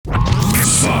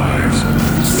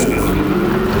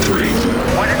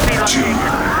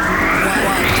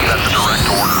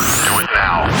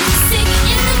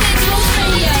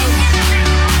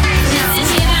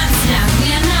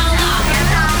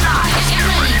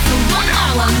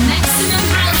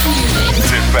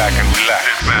back and relax.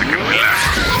 Sit back and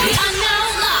relax. We are now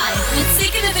live with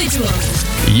Sick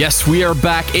Individuals. Yes, we are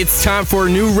back. It's time for a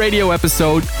new radio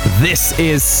episode. This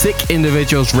is Sick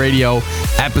Individuals Radio,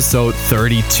 episode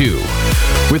 32.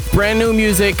 With brand new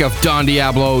music of Don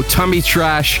Diablo, Tommy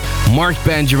Trash, Mark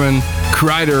Benjamin,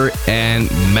 Kreider, and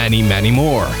many, many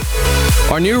more.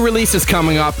 Our new release is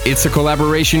coming up. It's a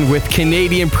collaboration with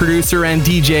Canadian producer and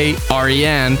DJ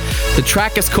Ariane. The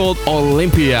track is called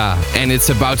Olympia, and it's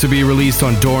about to be released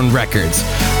on Dorn Records.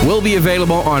 Will be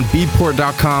available on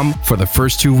beatport.com for the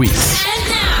first 2 weeks.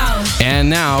 And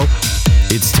now,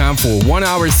 it's time for 1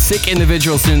 hour Sick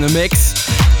Individuals in the Mix.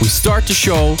 We start the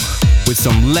show with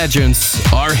some legends,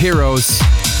 our heroes,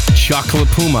 Chocolate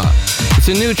Puma. It's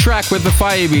a new track with the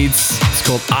Fire Beats. It's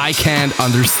called I Can't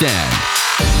Understand.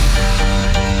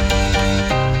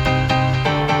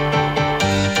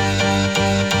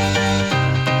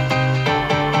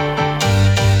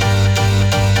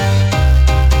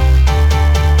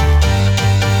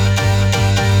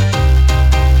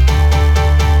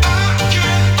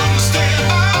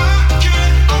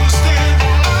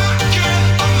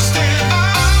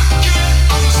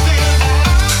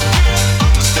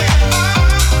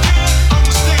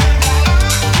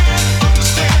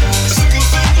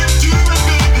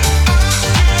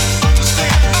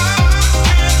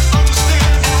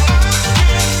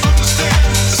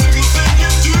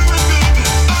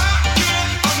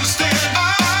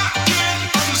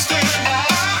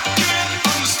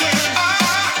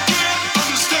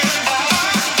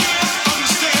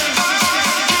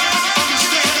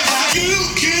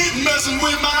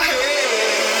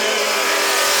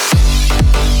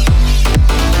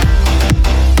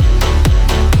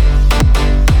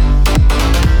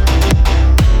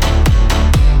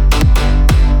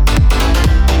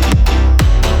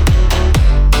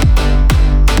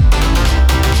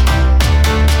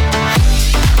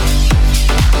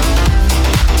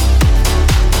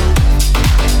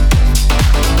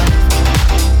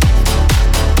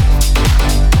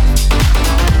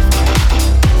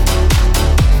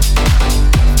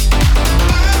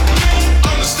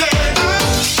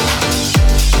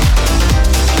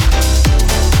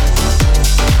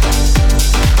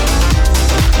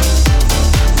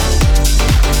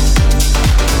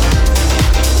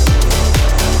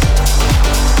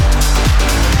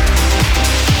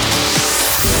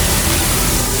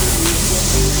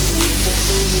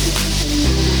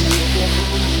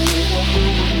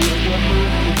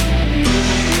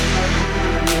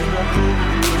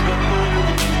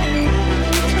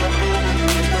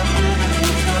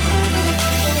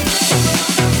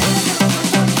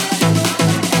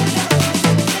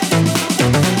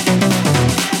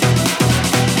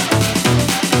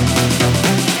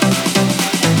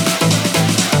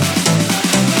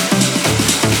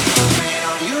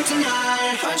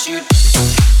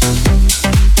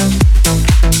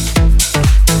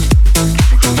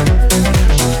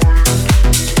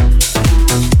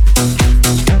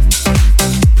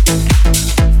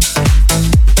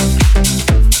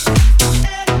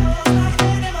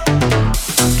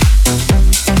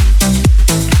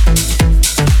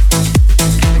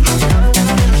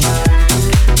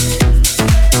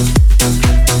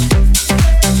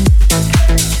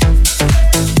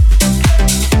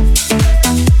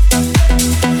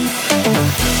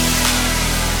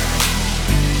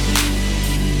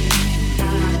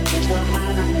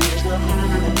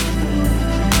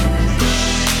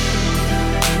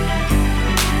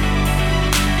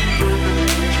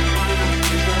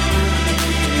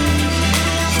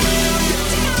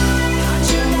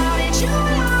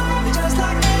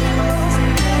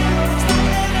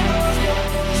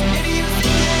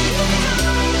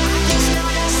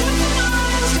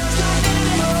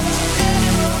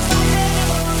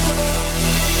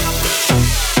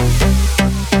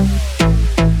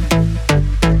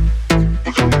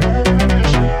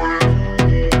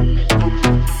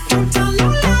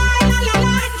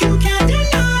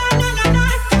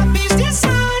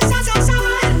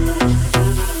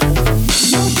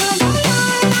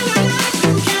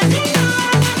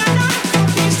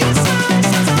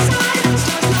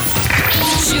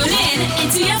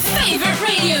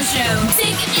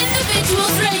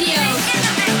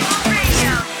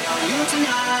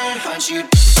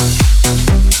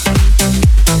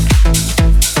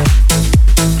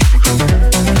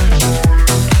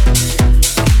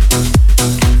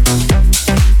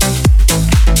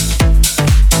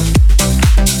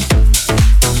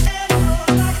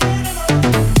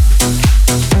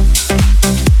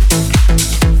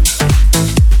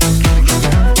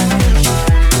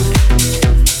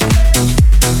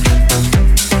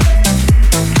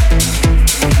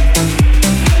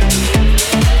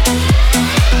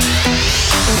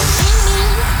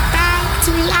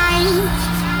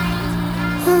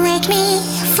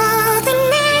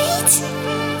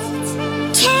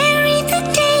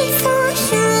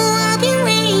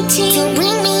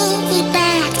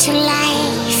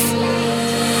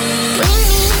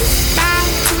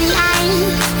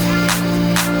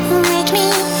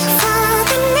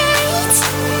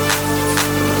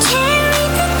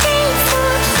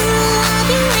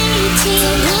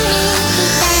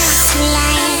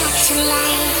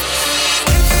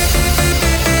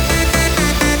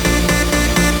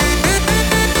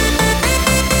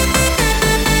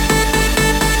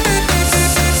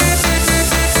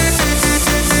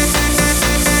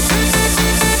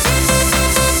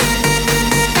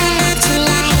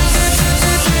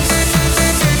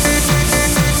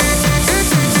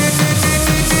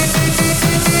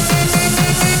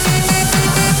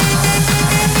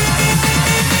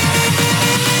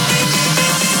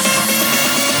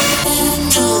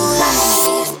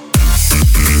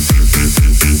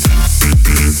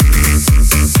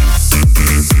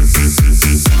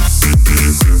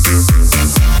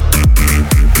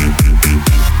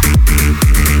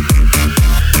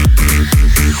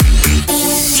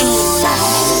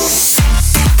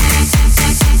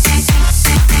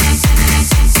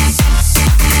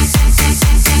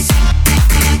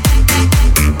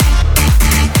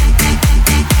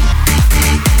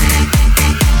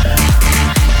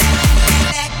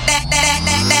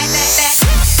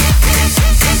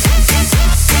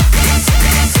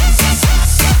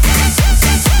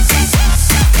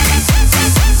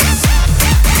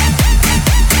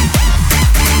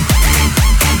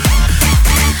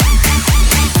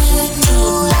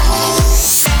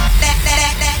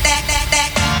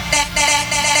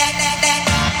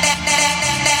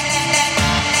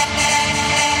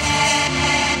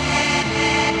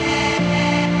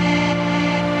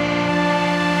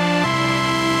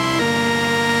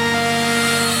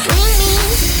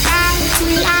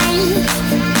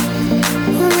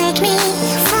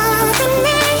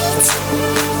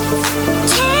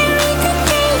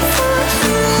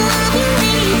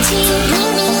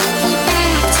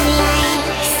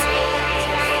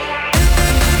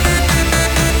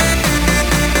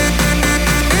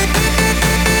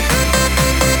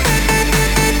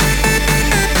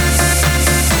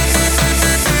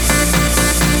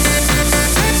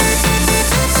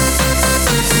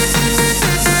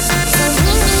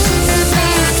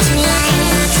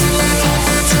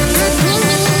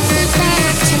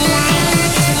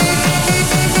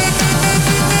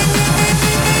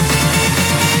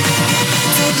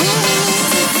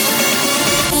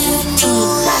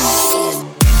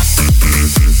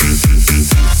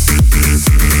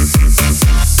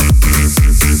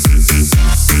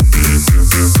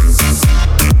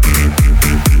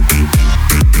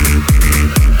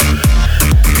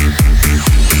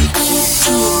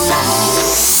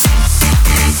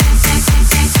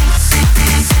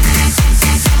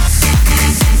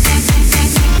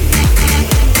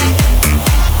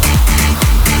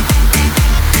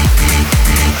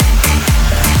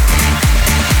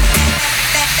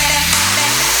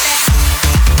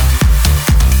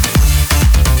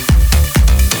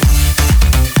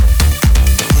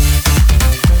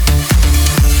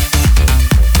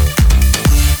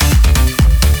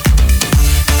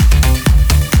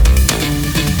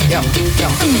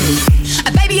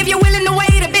 Baby, if you're willing to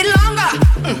wait a bit longer,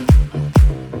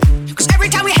 'cause every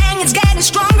time we hang, it's getting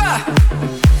stronger.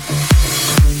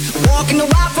 Walking the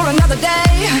wild for another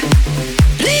day.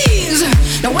 Please,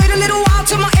 now wait a little while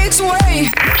till my aches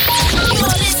away.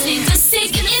 You're listening to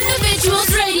Sick Individuals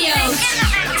Radio.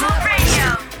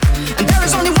 And there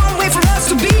is only one way for us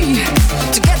to be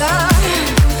together.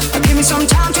 Give me some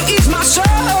time to ease my soul.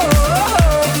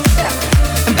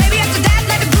 And baby, after that,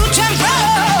 let the good times roll.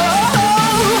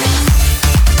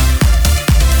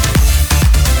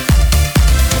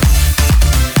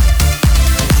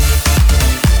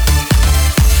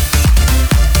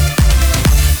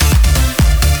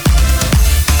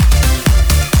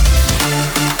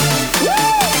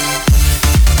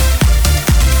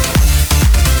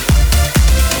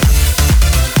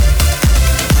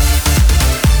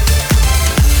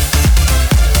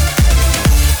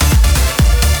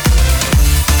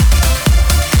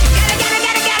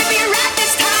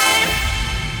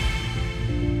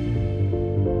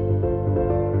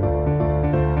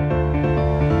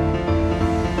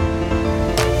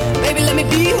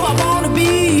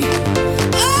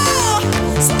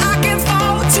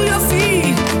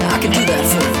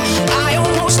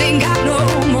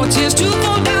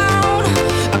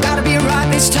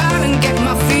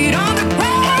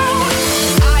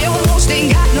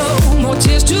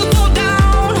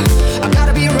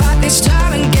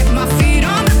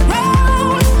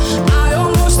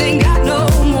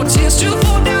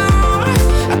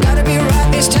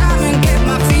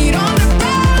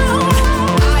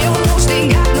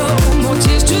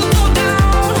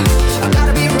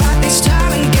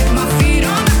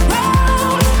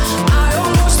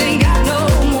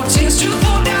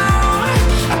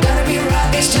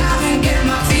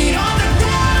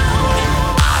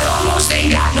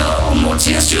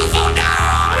 You're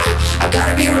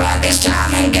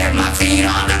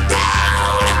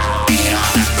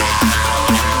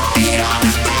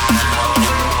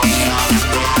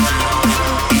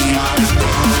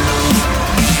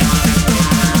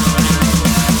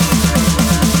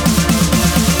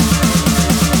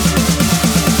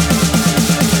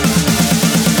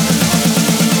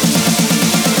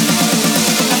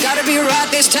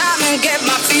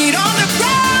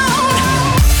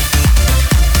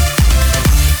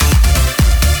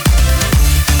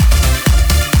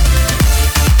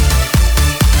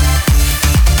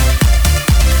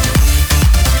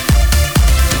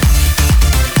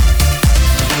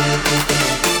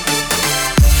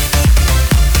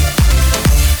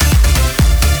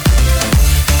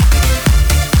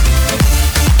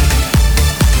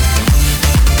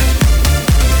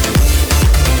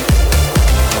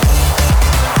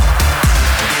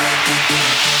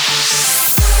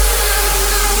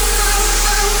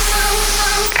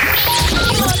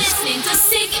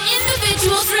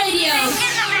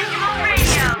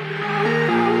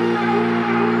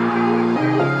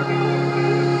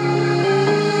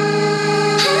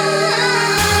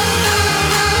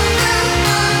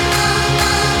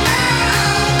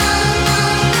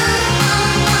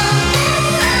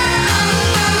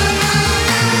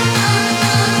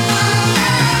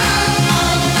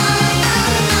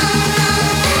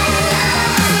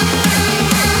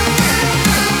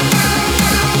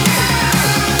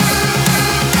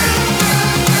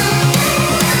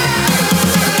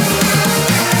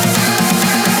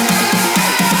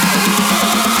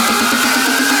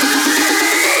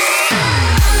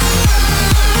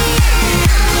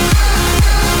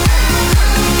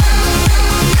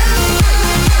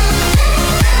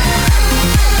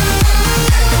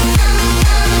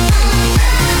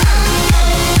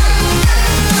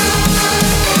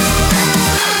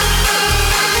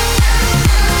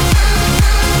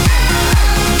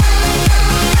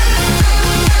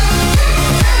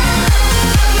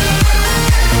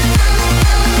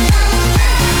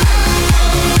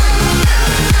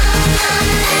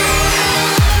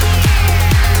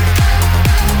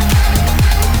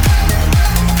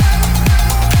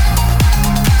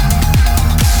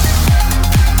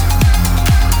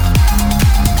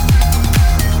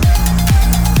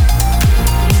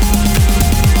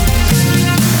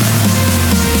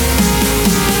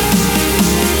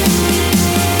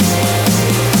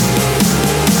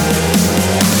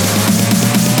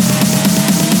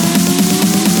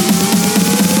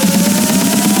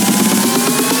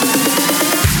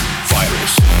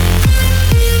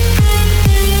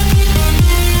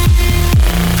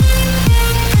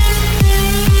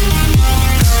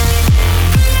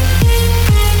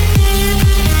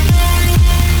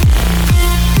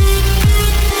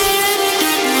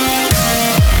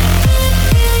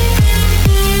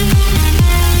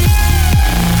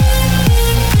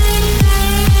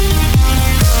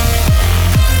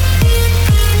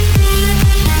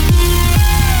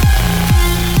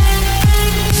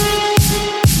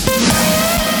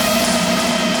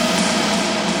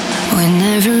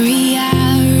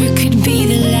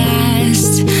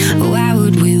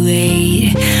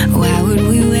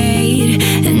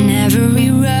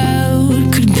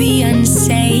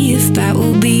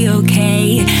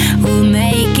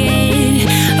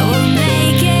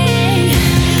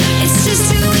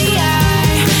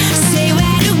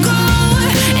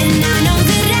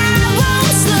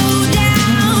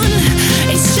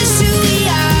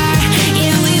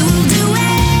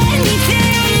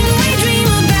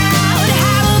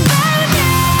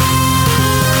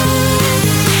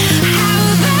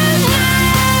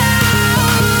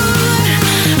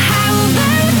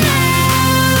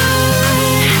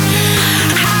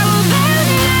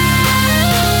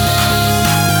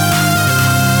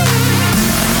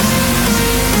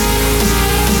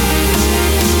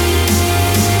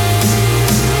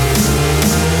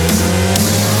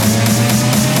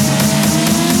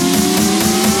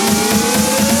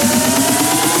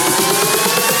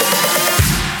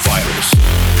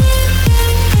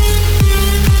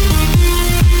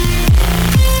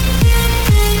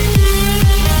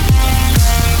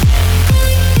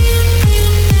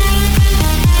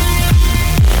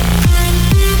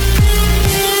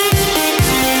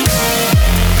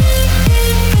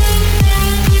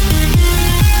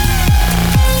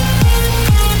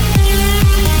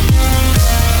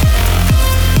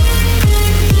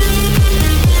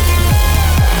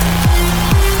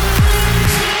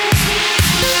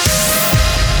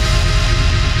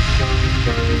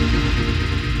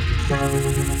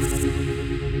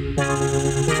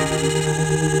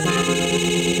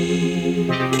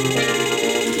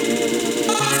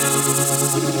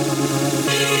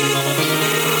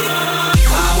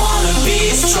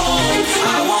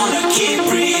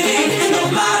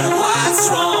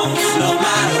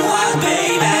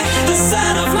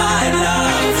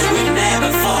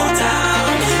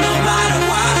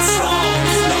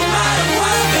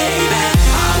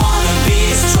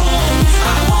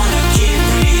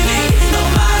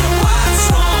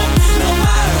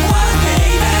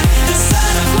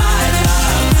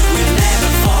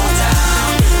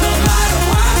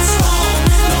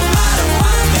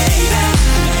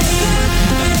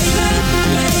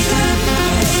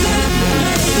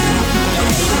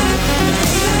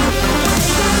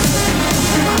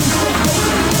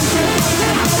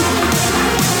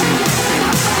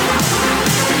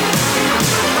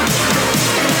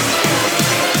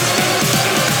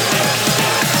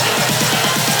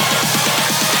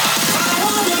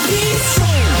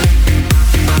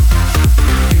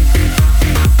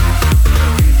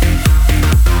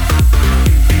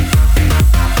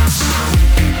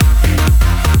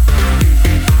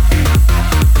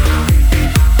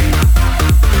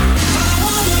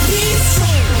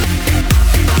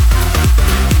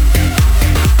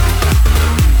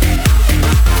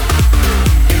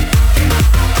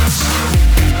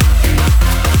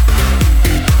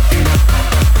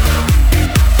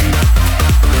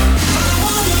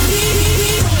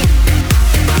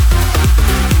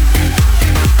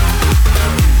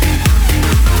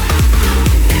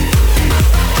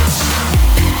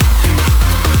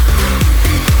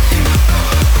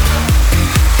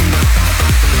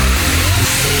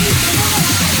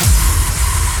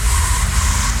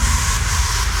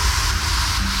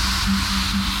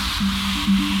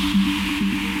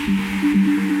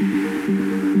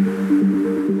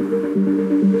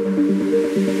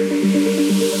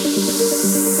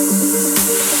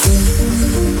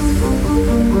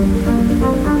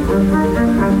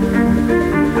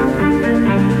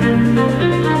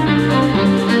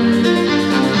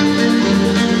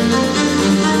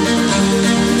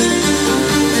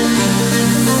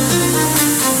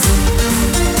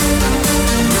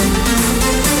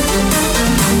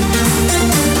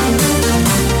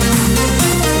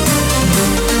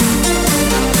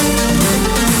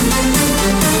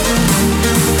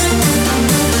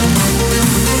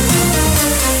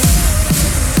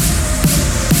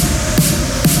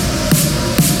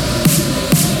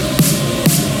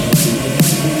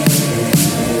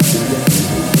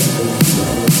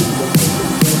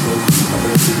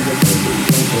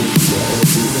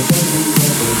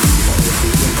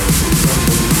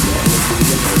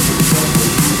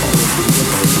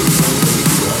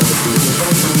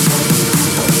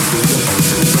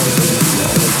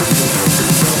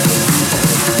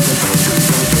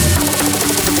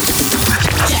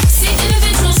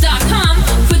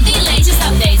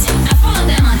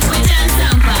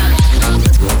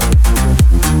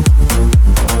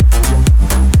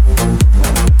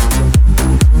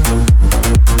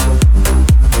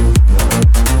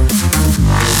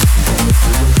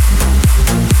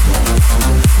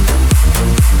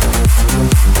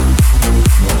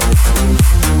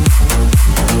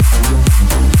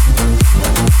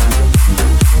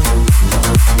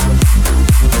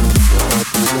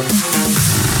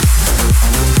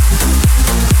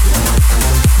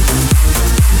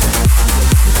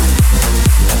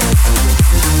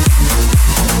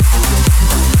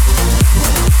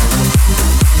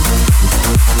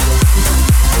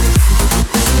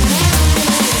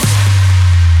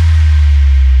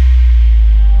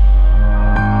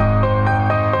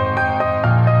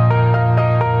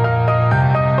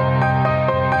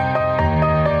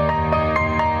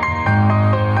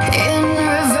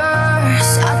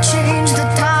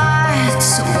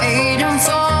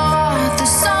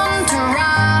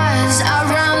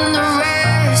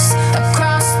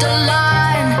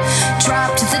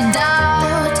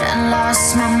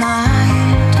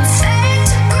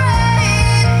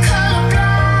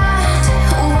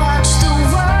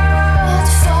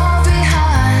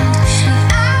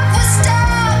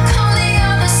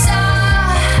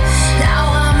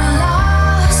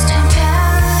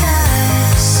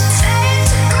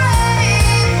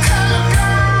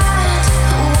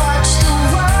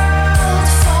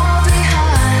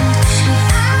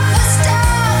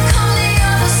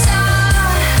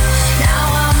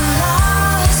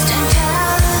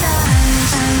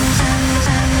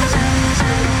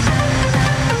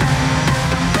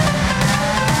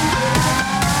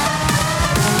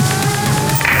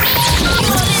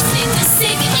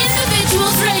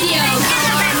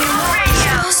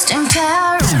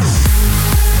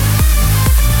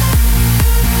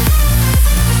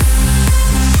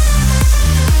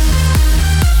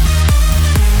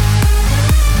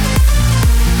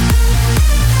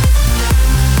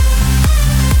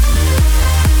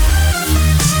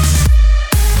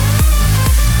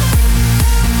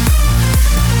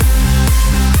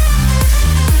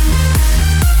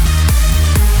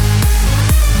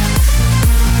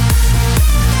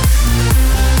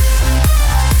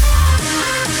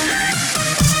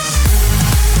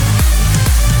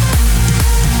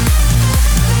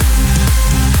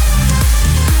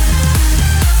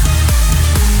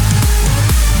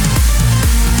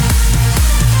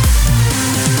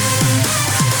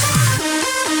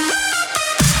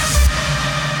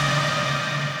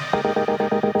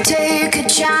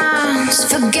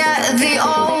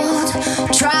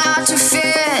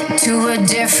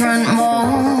different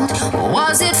mold?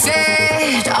 Was it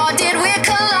fate or did we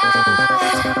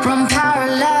collide from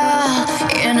parallel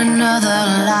in another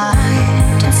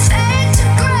life? Fade to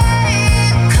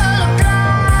gray,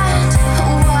 colorblind.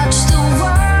 Watch the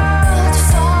world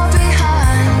fall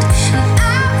behind.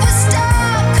 I was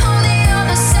stuck on the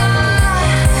other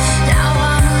side. Now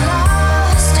I'm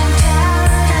lost in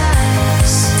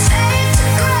paradise. Fade to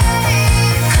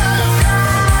gray,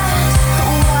 colorblind.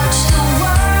 Watch the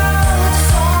world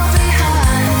fall behind.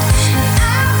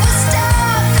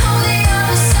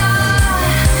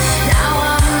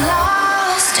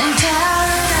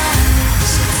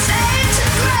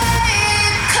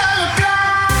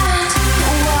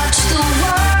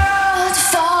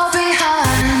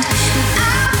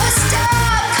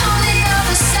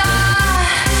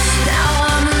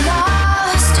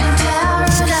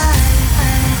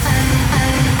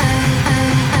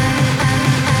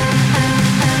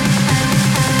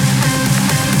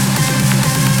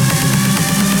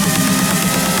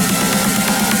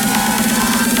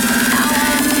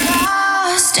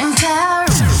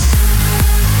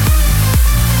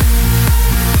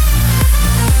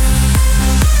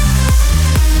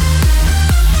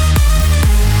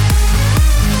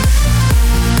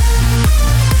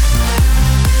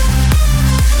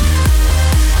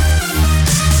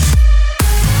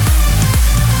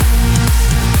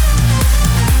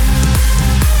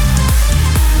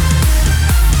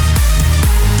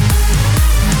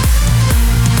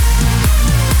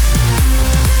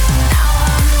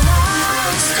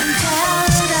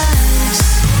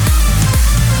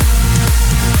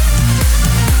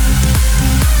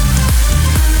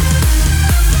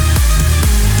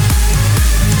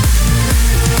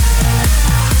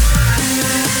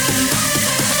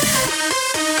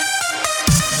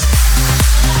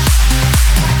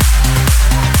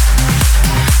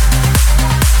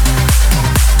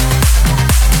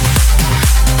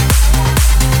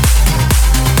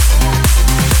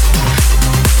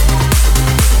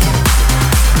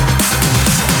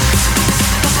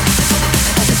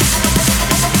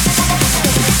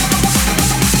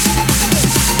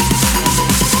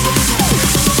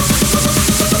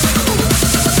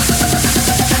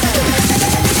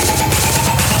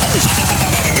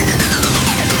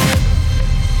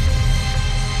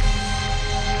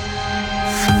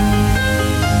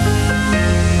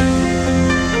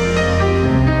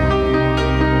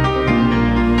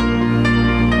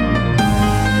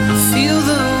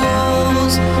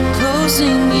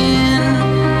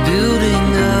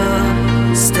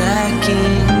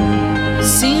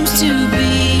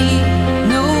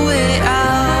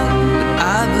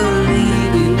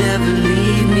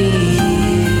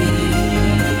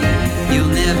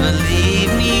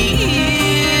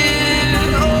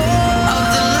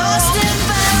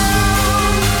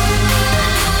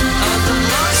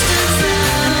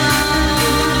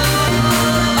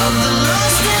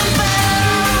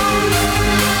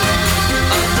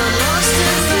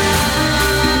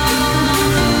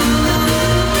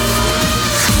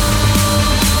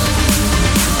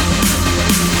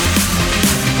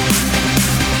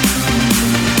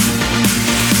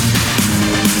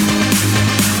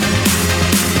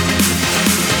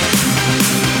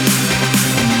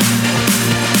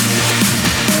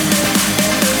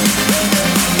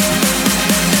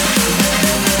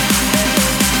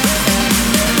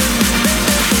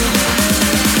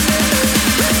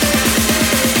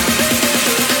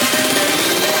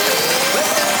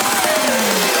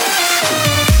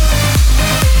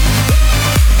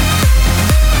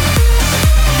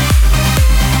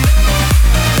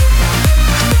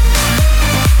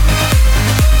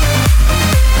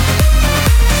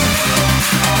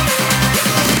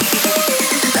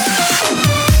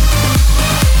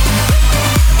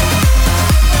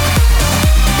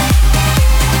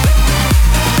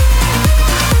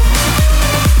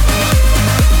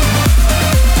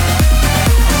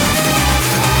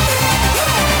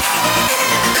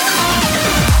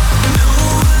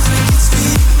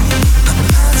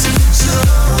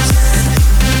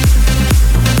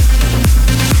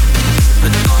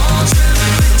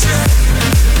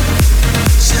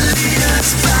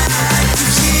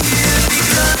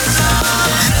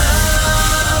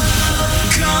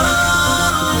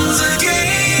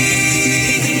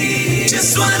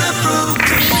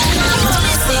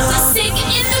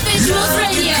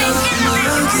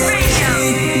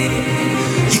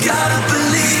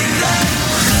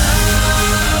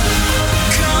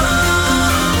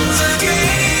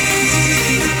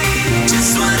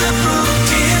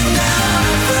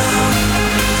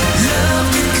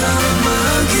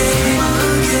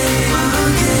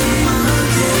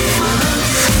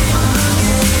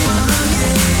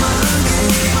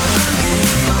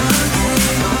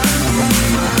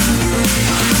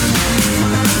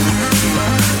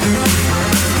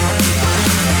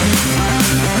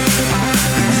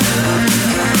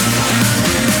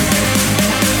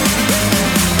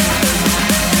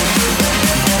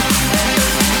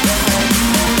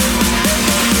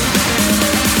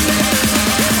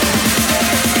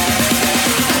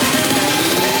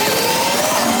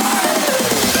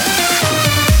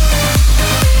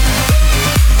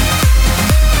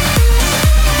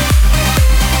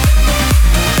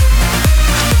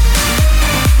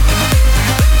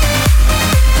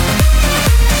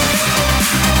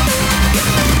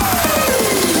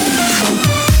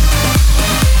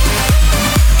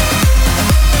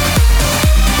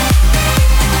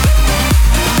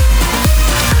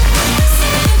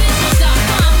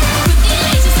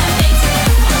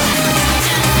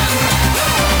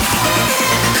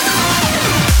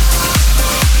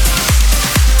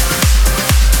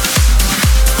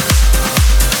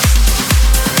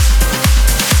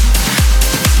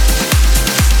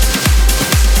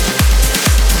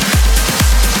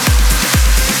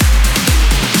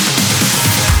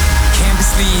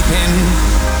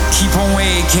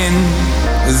 thinking,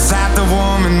 is that the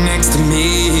woman next to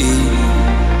me?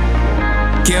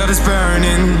 Guilt is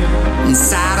burning,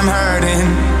 inside I'm hurting.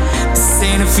 This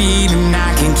ain't a feeling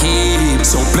I can keep,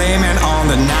 so blame it on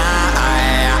the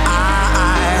night.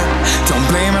 Don't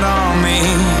blame it on me,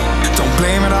 don't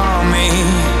blame it on me.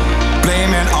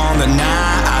 Blame it on the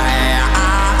night.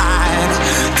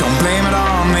 Don't blame it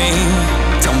on me,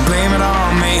 don't blame it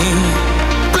on me.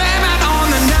 Blame it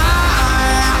on the night.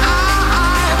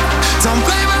 Don't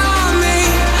blame it on me,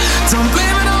 don't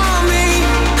blame it on me.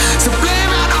 So blame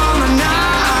it on the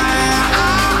night.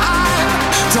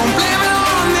 Don't blame it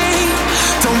on me,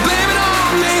 don't blame it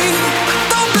on me.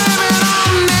 Don't blame it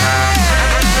on me.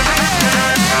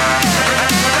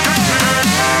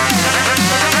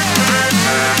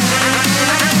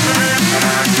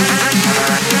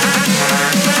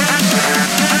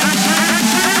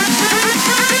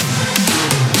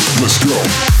 Let's go.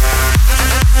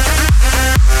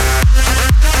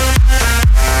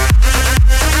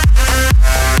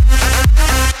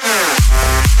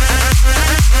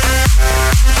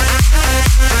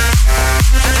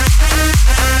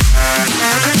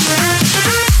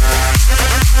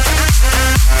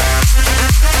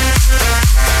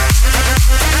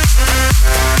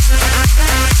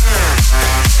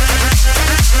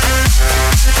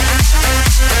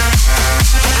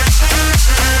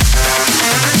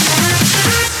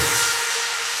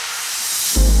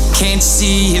 Can't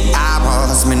see it, I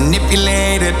was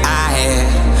manipulated. I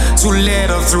had to let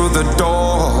her through the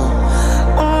door.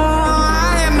 Oh,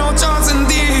 I had no choice in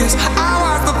this. I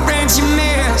was the friend she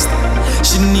missed.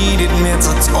 She needed me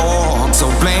to talk, so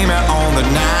blame it on the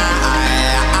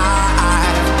night.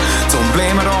 Don't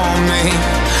blame it on me,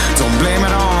 don't blame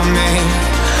it on me.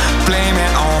 Blame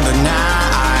it on the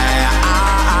night.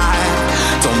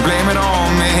 Don't blame it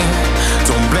on me,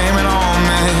 don't blame it on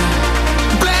me.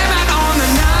 Blame it on the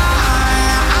night.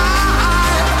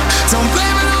 Don't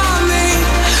blame it on me,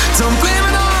 don't blame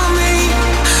it on me.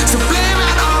 So blame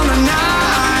it on the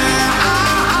night.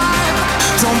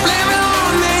 Don't blame it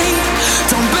on me,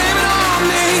 don't blame it on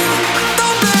me.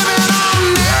 Don't blame it on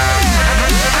me.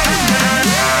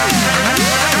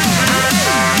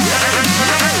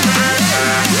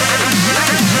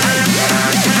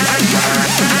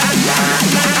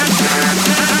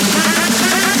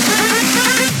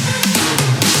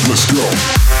 Let's go.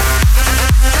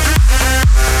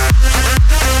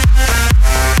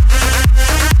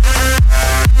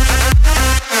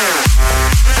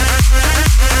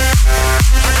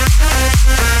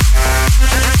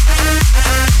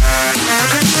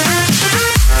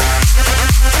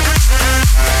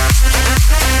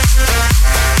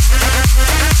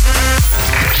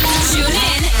 Tune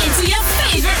in into your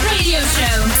favorite radio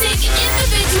show, Sick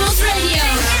Individuals Radio.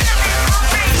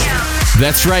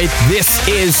 That's right, this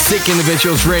is Sick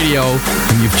Individuals Radio,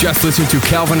 and you've just listened to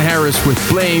Calvin Harris with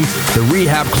Blame, the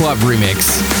Rehab Club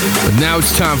remix. But now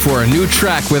it's time for a new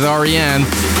track with Ariane.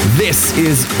 This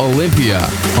is Olympia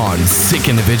on Sick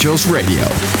Individuals Radio.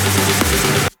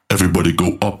 Everybody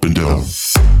go up and down.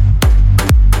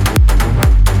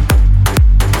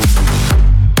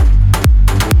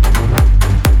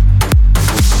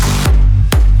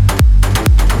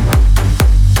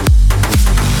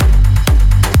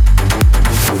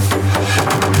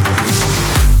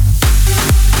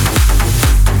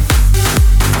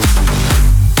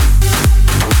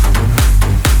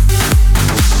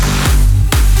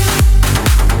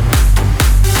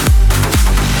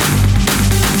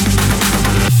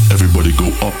 Everybody go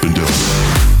up and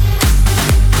down.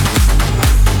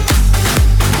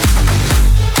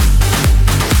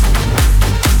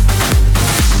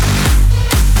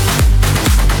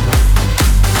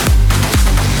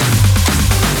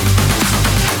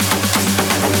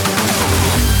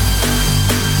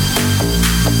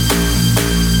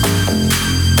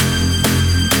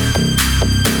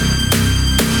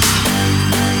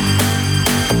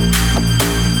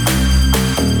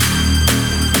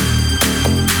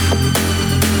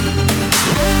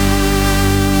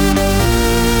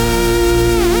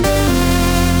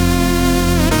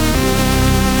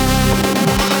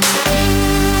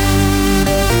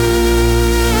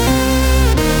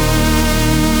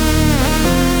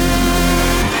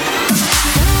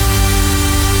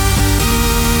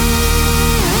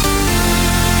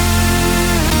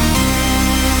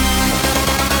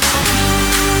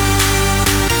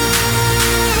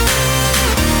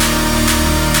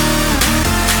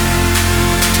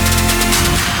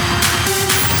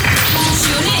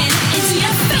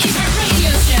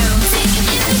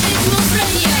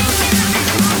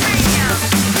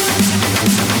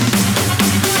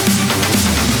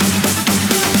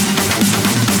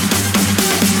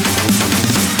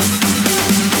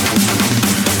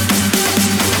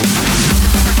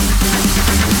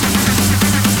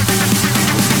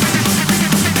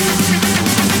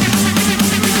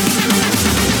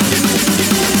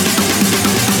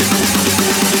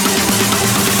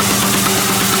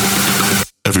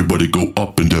 Everybody go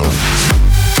up and down.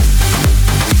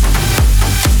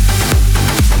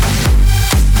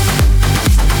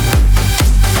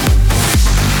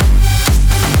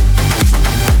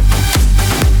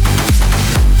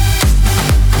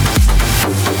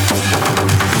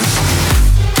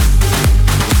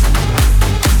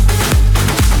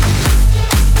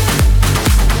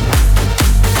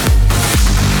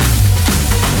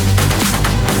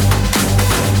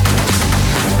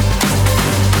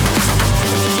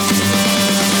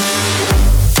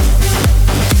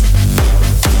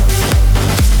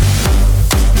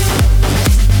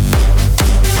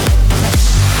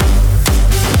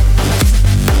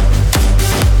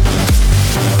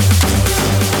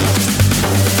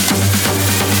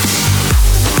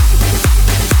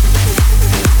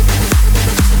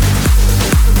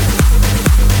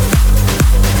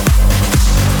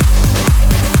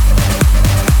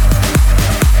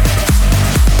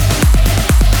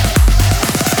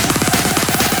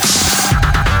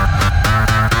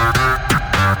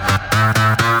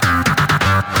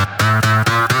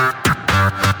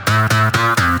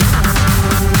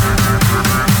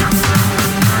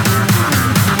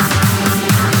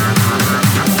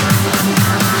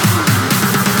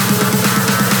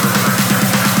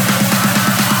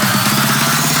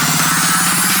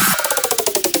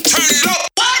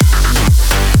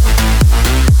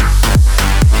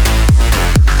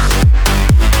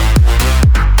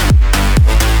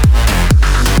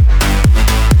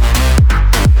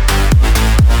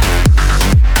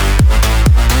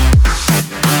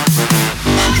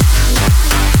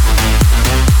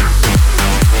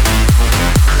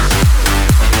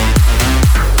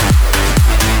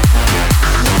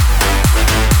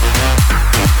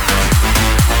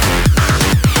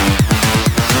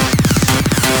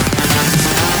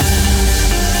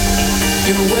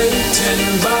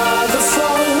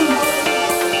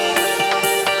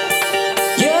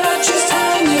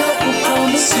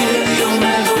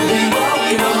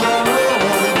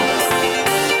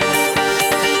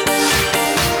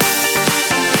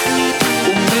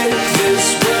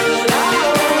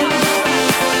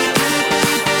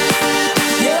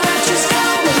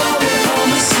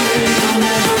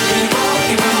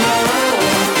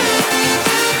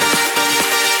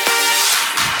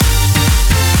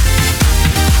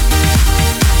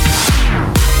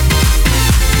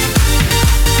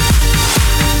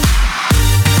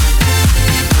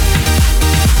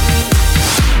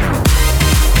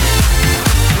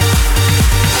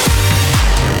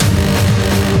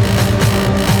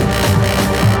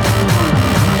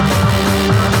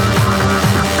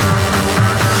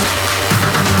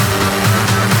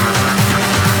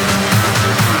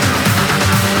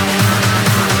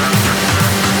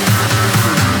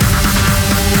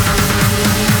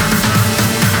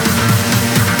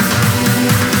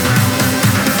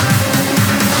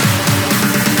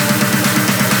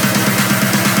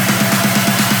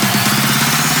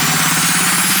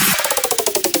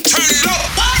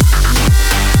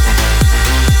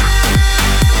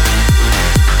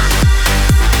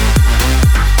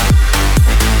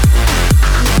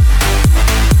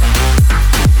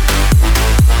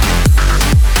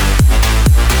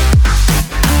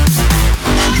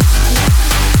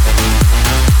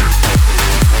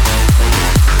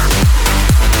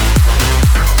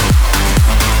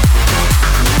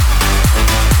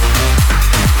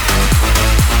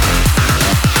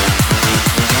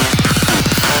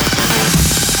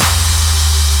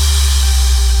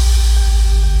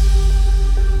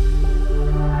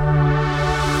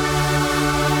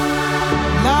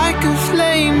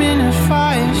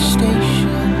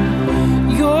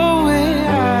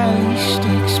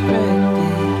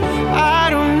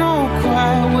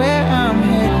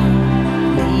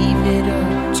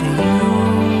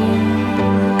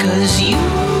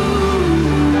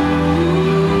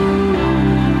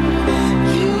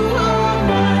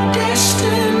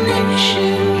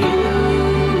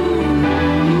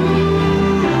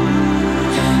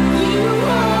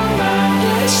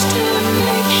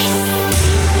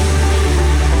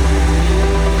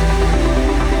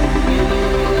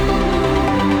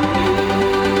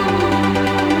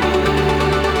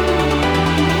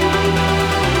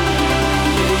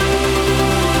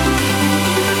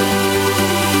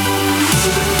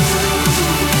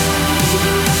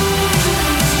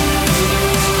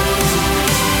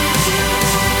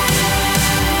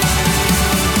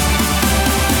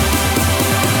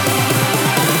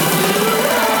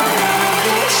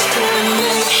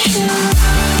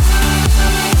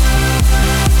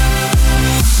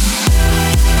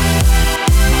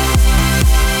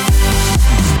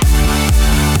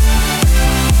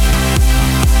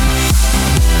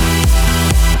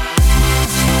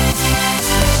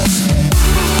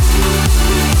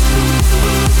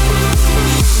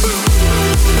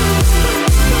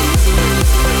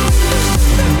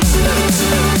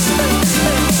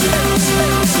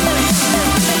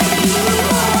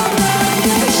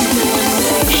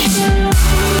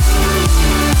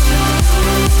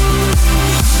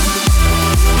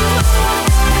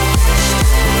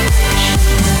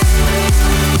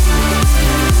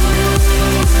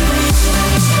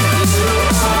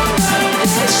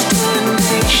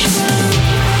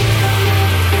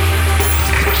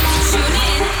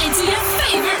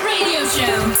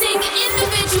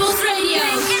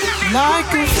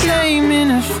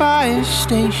 fire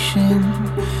station.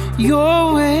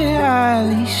 You're where I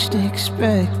least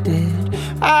expected.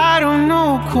 I don't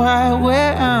know quite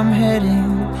where I'm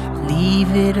heading.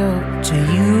 Leave it up to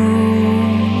you.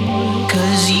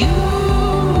 'Cause you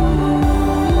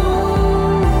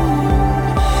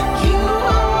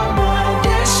are my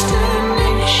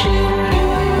destination.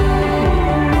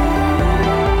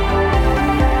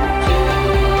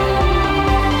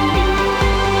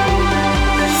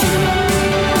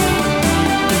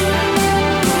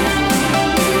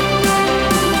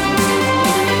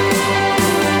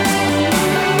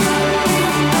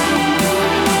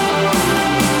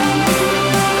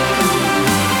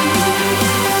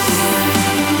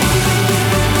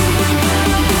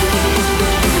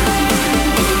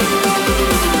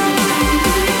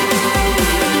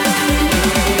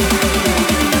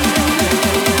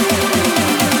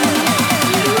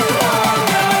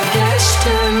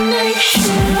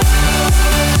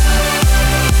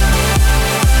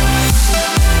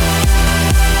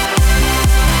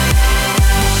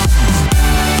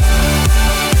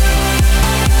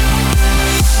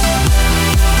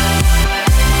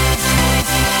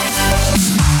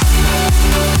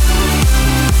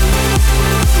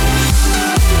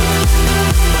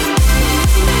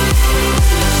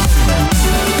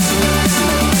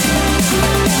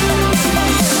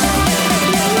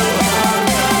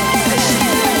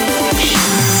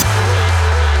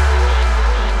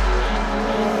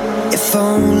 If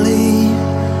only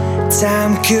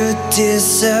time could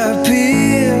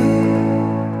disappear,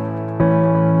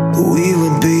 we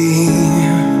would be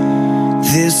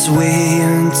this way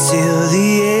until the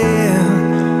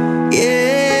end.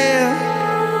 Yeah,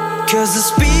 'cause the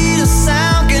speed of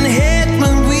sound can hit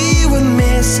when we would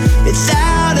miss.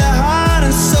 Without a heart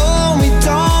and soul, we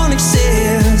don't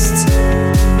exist.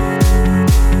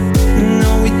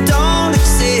 No, we don't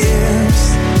exist.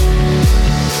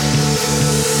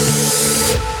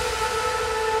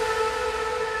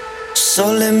 So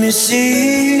let me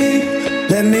see,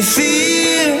 let me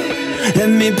feel,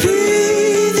 let me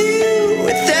breathe you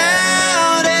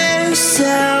without a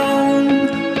sound.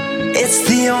 It's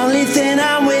the only thing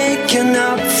I'm waking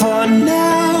up for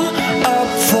now,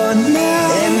 up for now.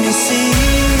 Let me see,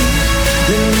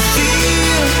 let me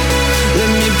feel, let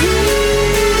me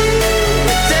breathe you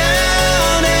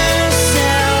without a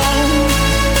sound.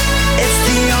 It's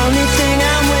the only thing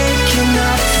I'm waking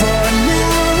up for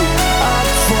now, up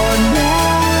for now.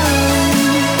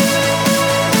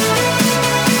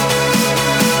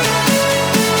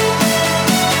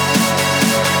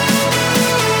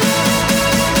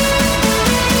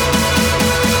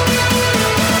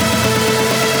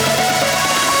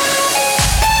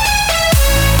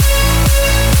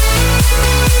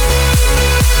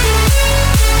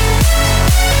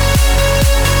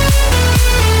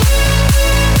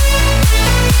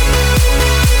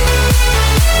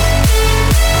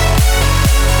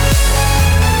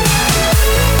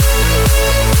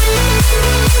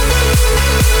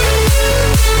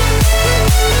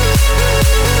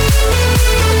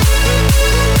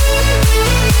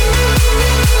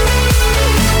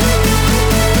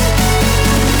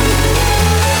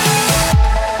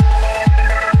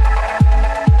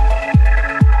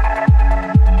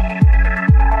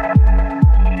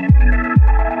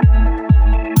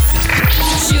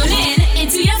 Tune in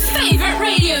into your favorite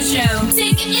radio show,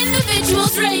 Sick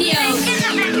Individuals Radio.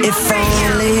 If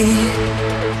only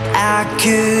I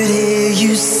could hear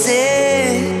you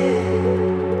say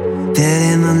that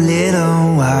in a little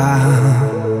while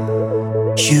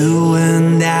you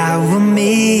and I will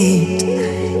meet.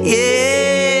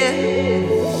 Yeah,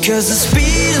 'cause the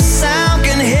speed of sound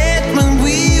can hit when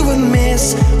we would miss.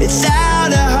 Without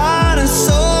a heart and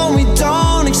soul, we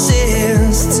don't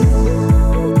exist.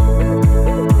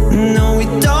 No, we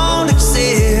don't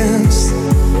exist.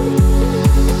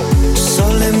 So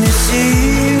let me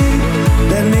see,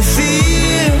 let me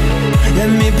feel,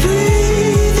 let me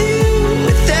breathe you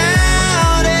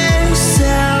without a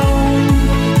sound.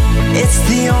 It's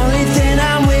the only thing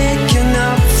I'm waking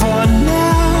up for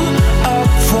now,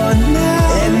 up for now.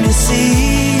 Let me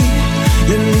see,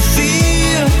 let me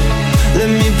feel, let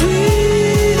me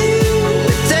breathe you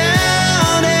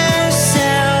without a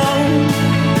sound.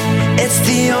 It's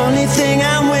the only thing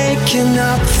I'm waking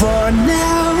up for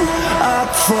now,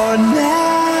 up for now.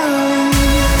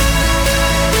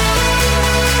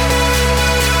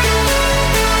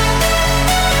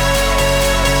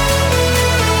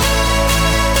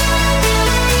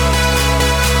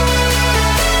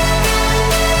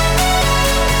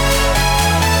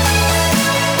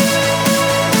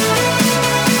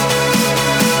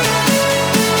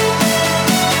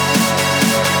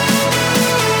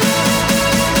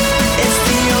 It's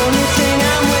the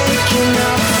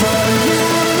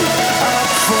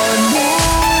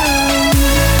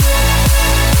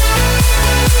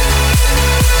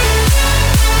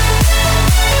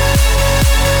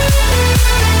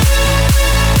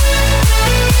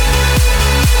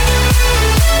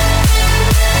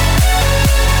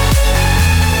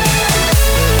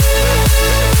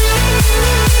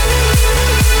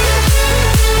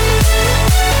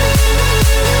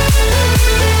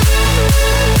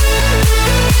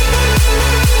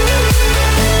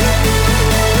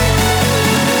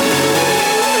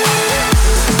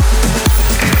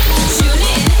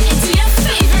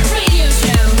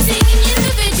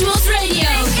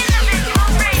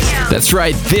That's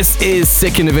right, this is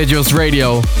Sick Individuals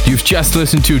Radio. You've just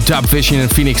listened to Dub Vision and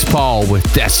Phoenix Paul with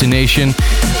Destination,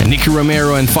 and Nicky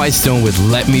Romero and Firestone with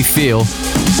Let Me Feel.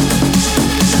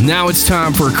 Now it's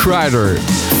time for Kreider,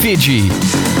 Fiji.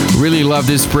 Really love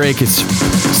this break, it's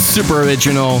super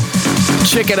original.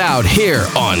 Check it out here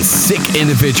on Sick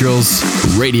Individuals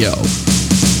Radio.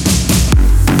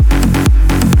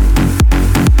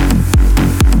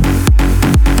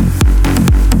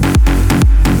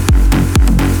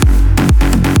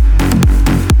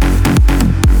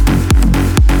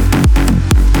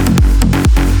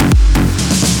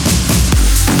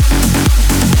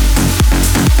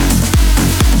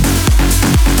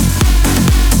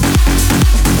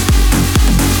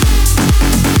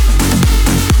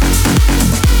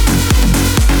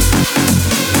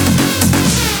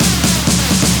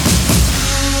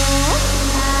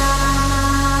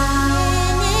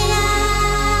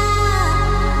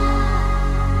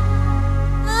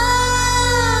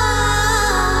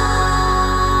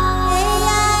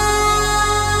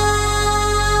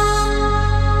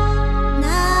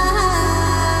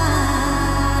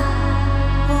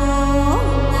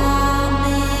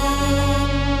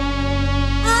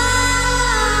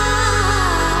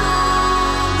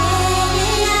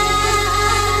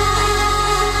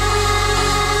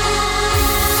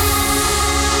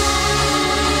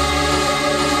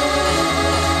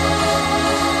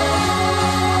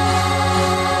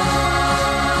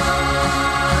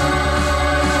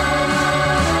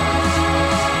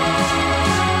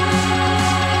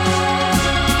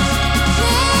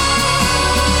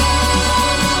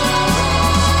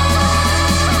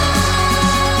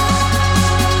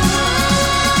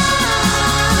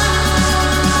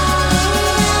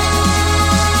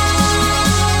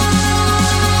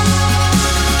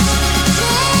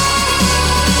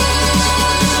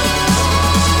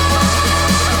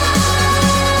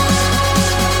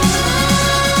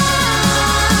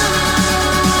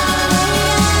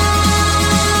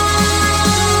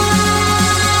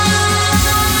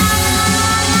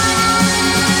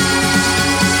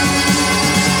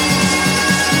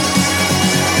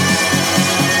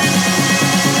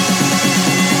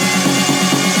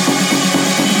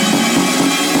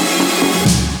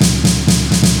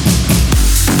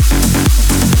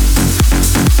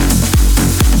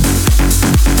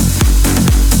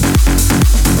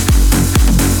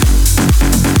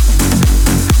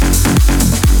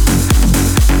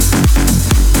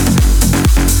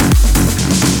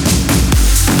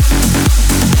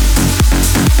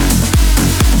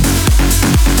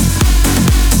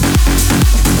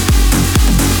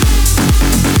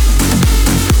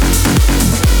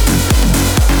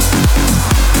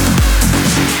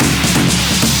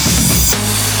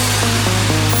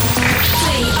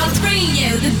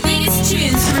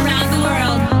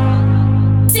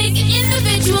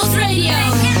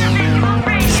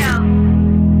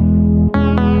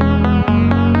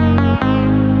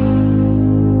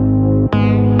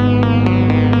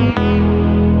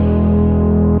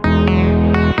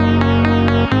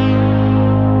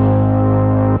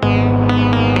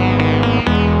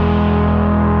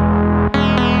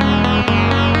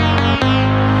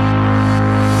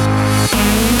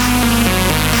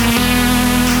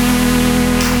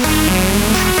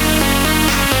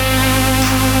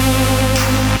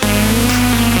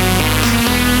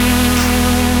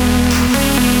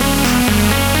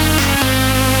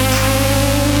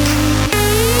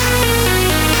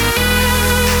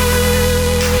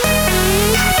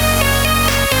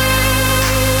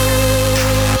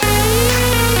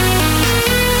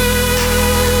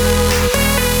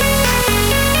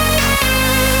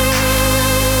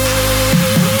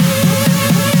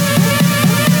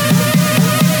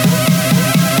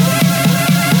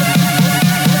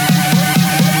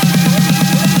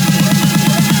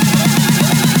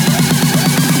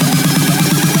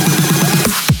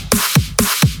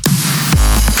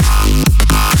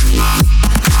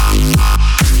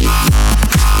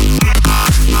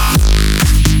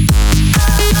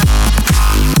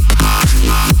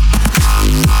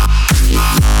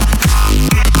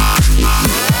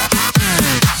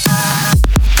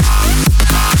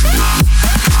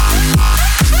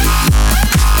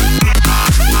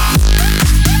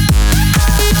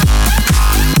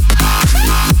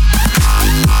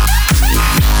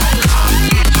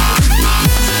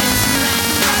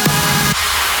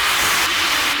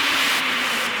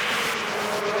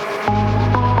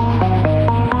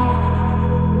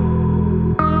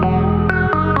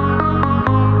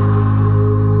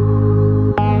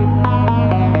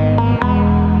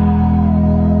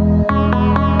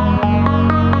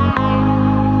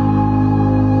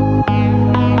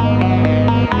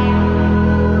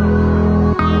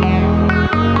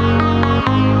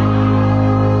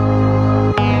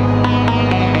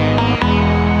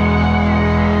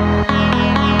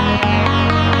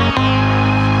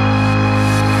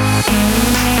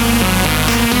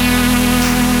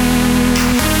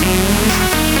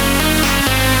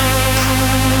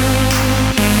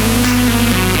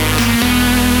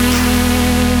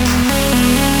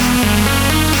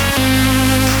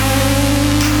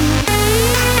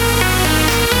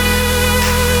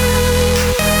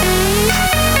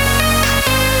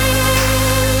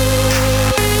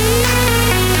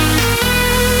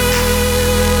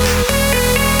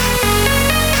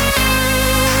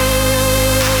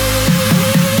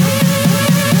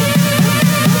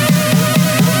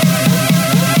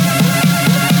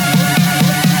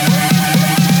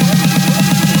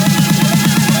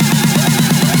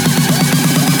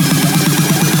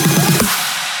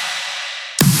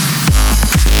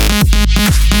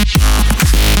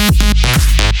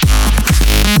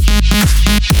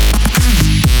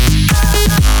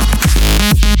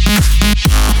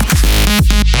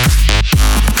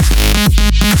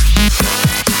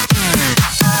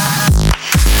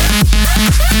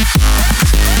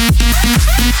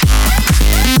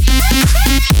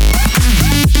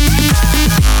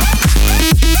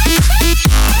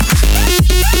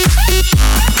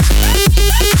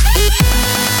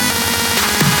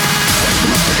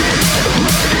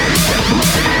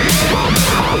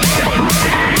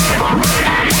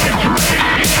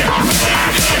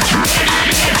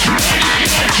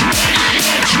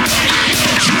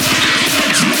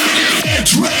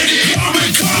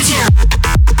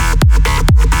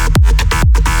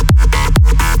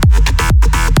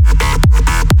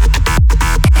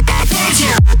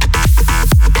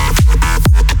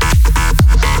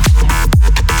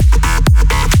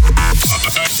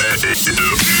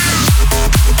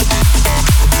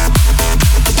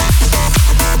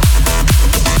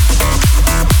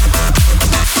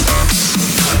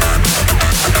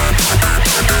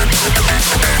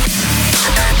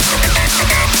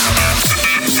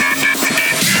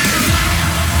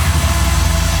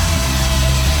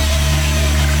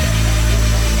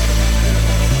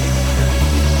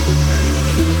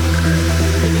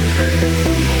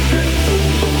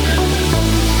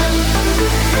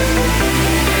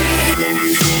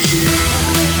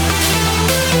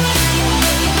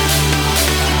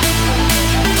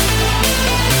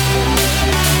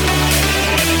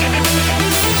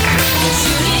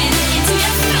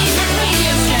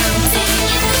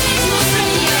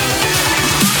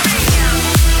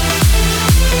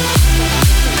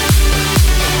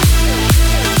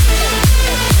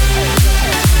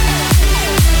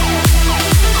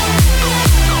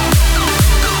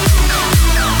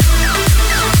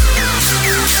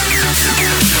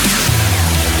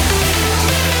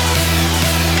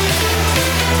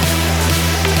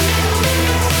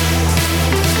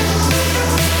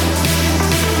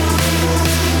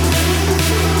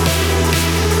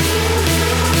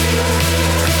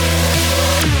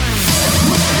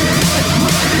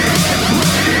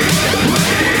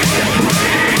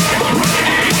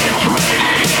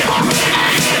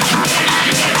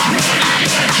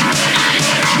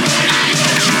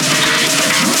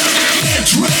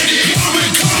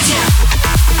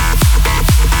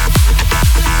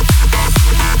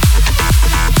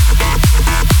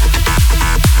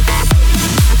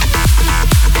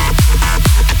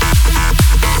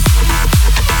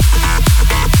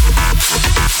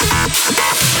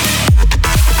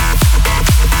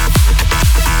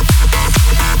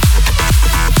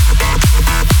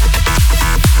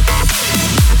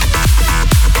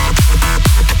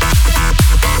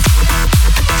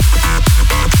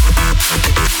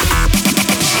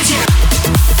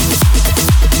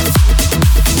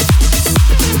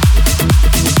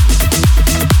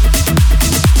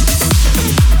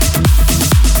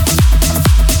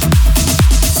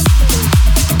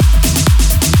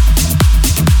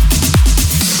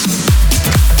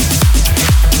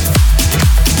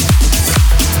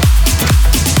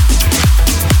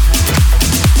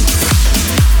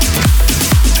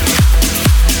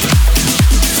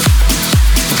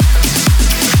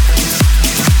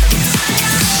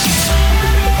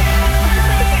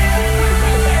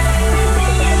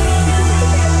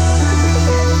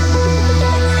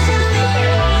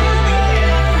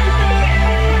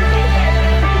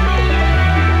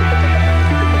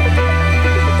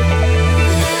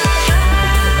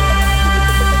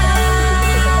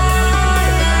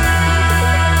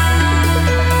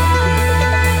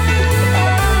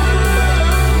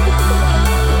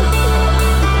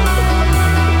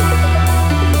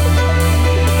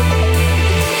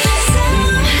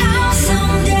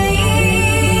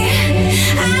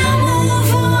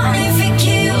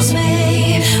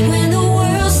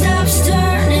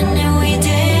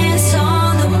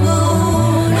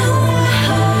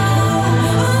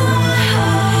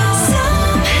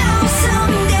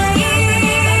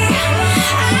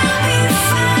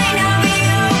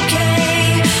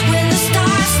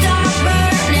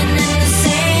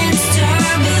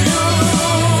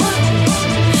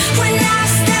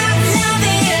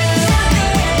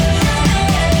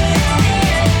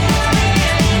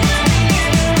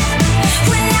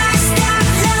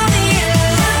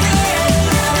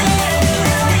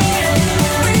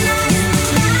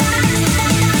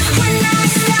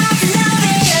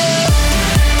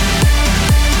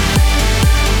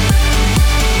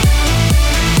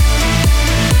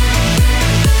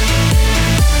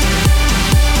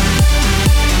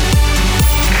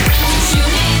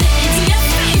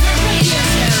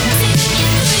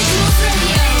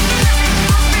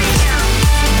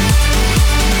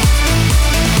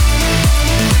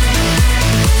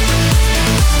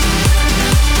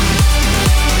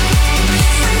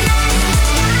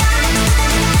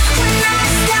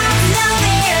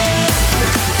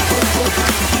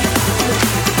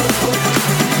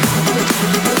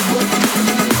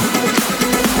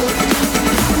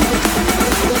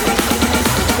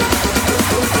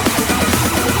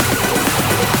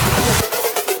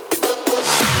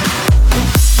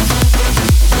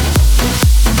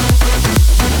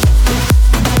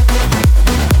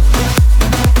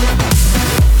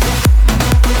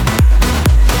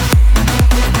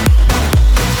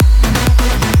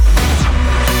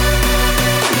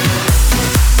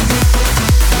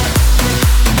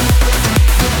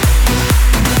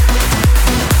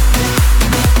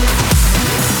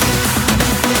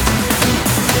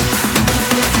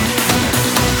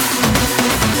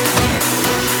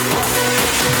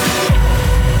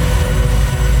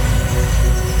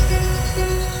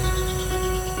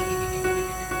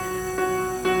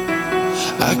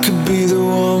 I could be the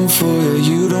one for you.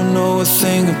 You don't know a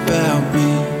thing about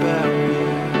me.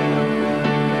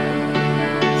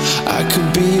 I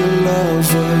could be your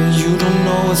lover. You don't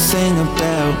know a thing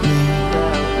about me.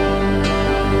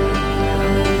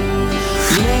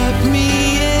 Let me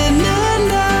in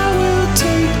and I will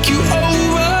take you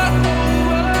over.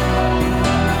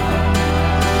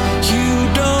 You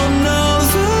don't know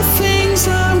the things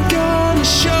I'm gonna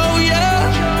show you.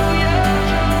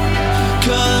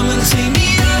 Come and take me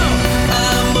out.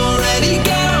 I'm already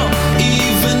gone.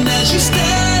 Even as you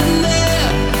stand there,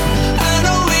 I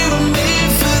know we were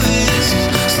made for this.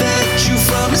 Statue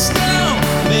from a stone,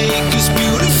 make us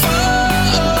beautiful.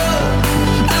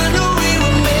 I know we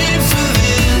were made for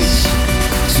this.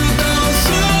 So don't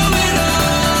throw it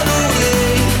all away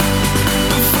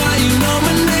before you know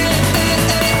my name.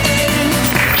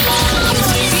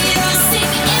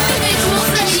 Sick Individuals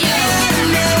Radio.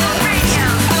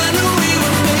 I know we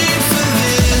were made for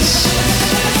this.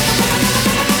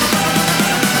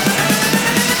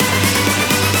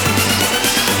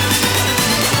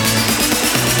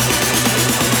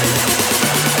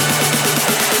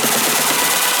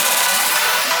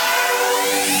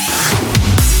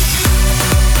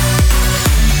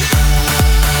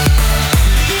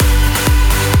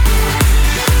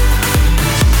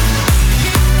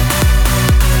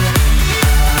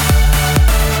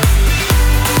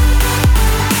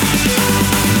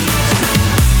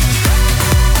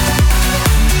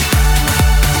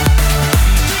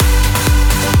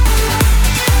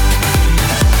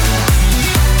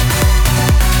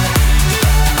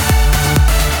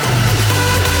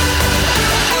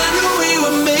 I know we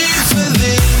were made for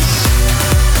this.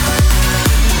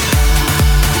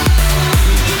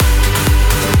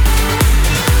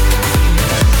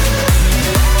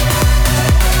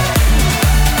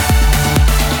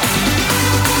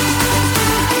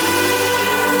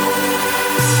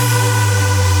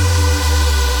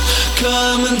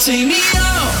 Come and take me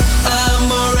out.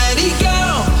 I'm already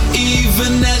gone.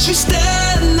 Even as you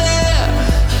stand there,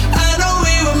 I know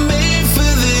we were made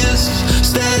for this.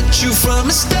 Statue from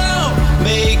a stone,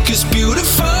 make us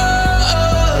beautiful.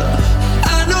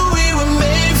 I know we were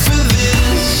made for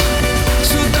this.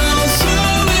 So don't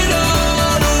throw it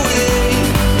all away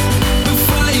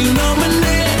before you know my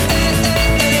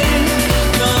name.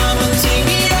 Come and take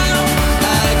me out. I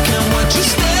can watch you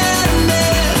stand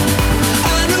there. I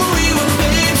know we were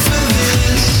made for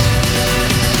this.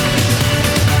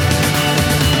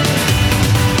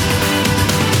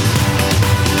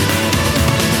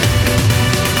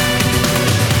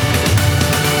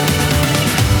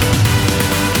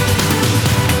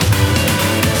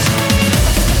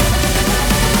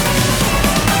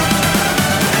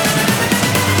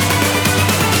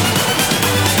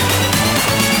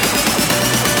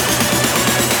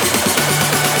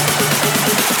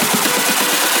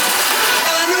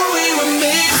 I know we were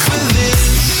made for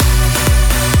this.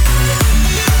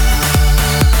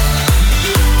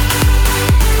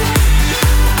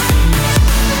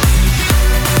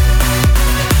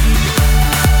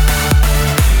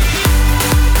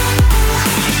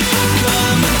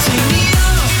 Come and take me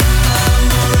out. I'm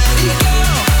already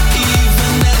gone.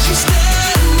 Even as you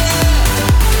stand there,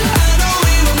 I know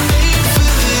we were made for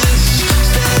this.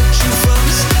 Statue from a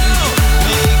stone,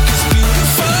 make us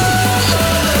beautiful.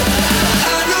 I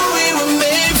know we were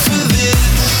made for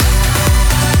this.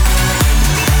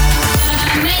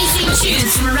 Amazing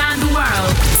tunes from around the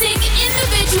world. Sick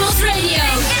Individuals Radio.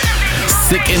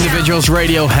 Sick Individuals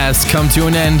Radio has come to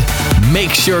an end.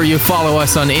 Make sure you follow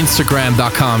us on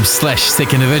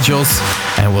Instagram.com/sickindividuals,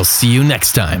 and we'll see you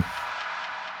next time.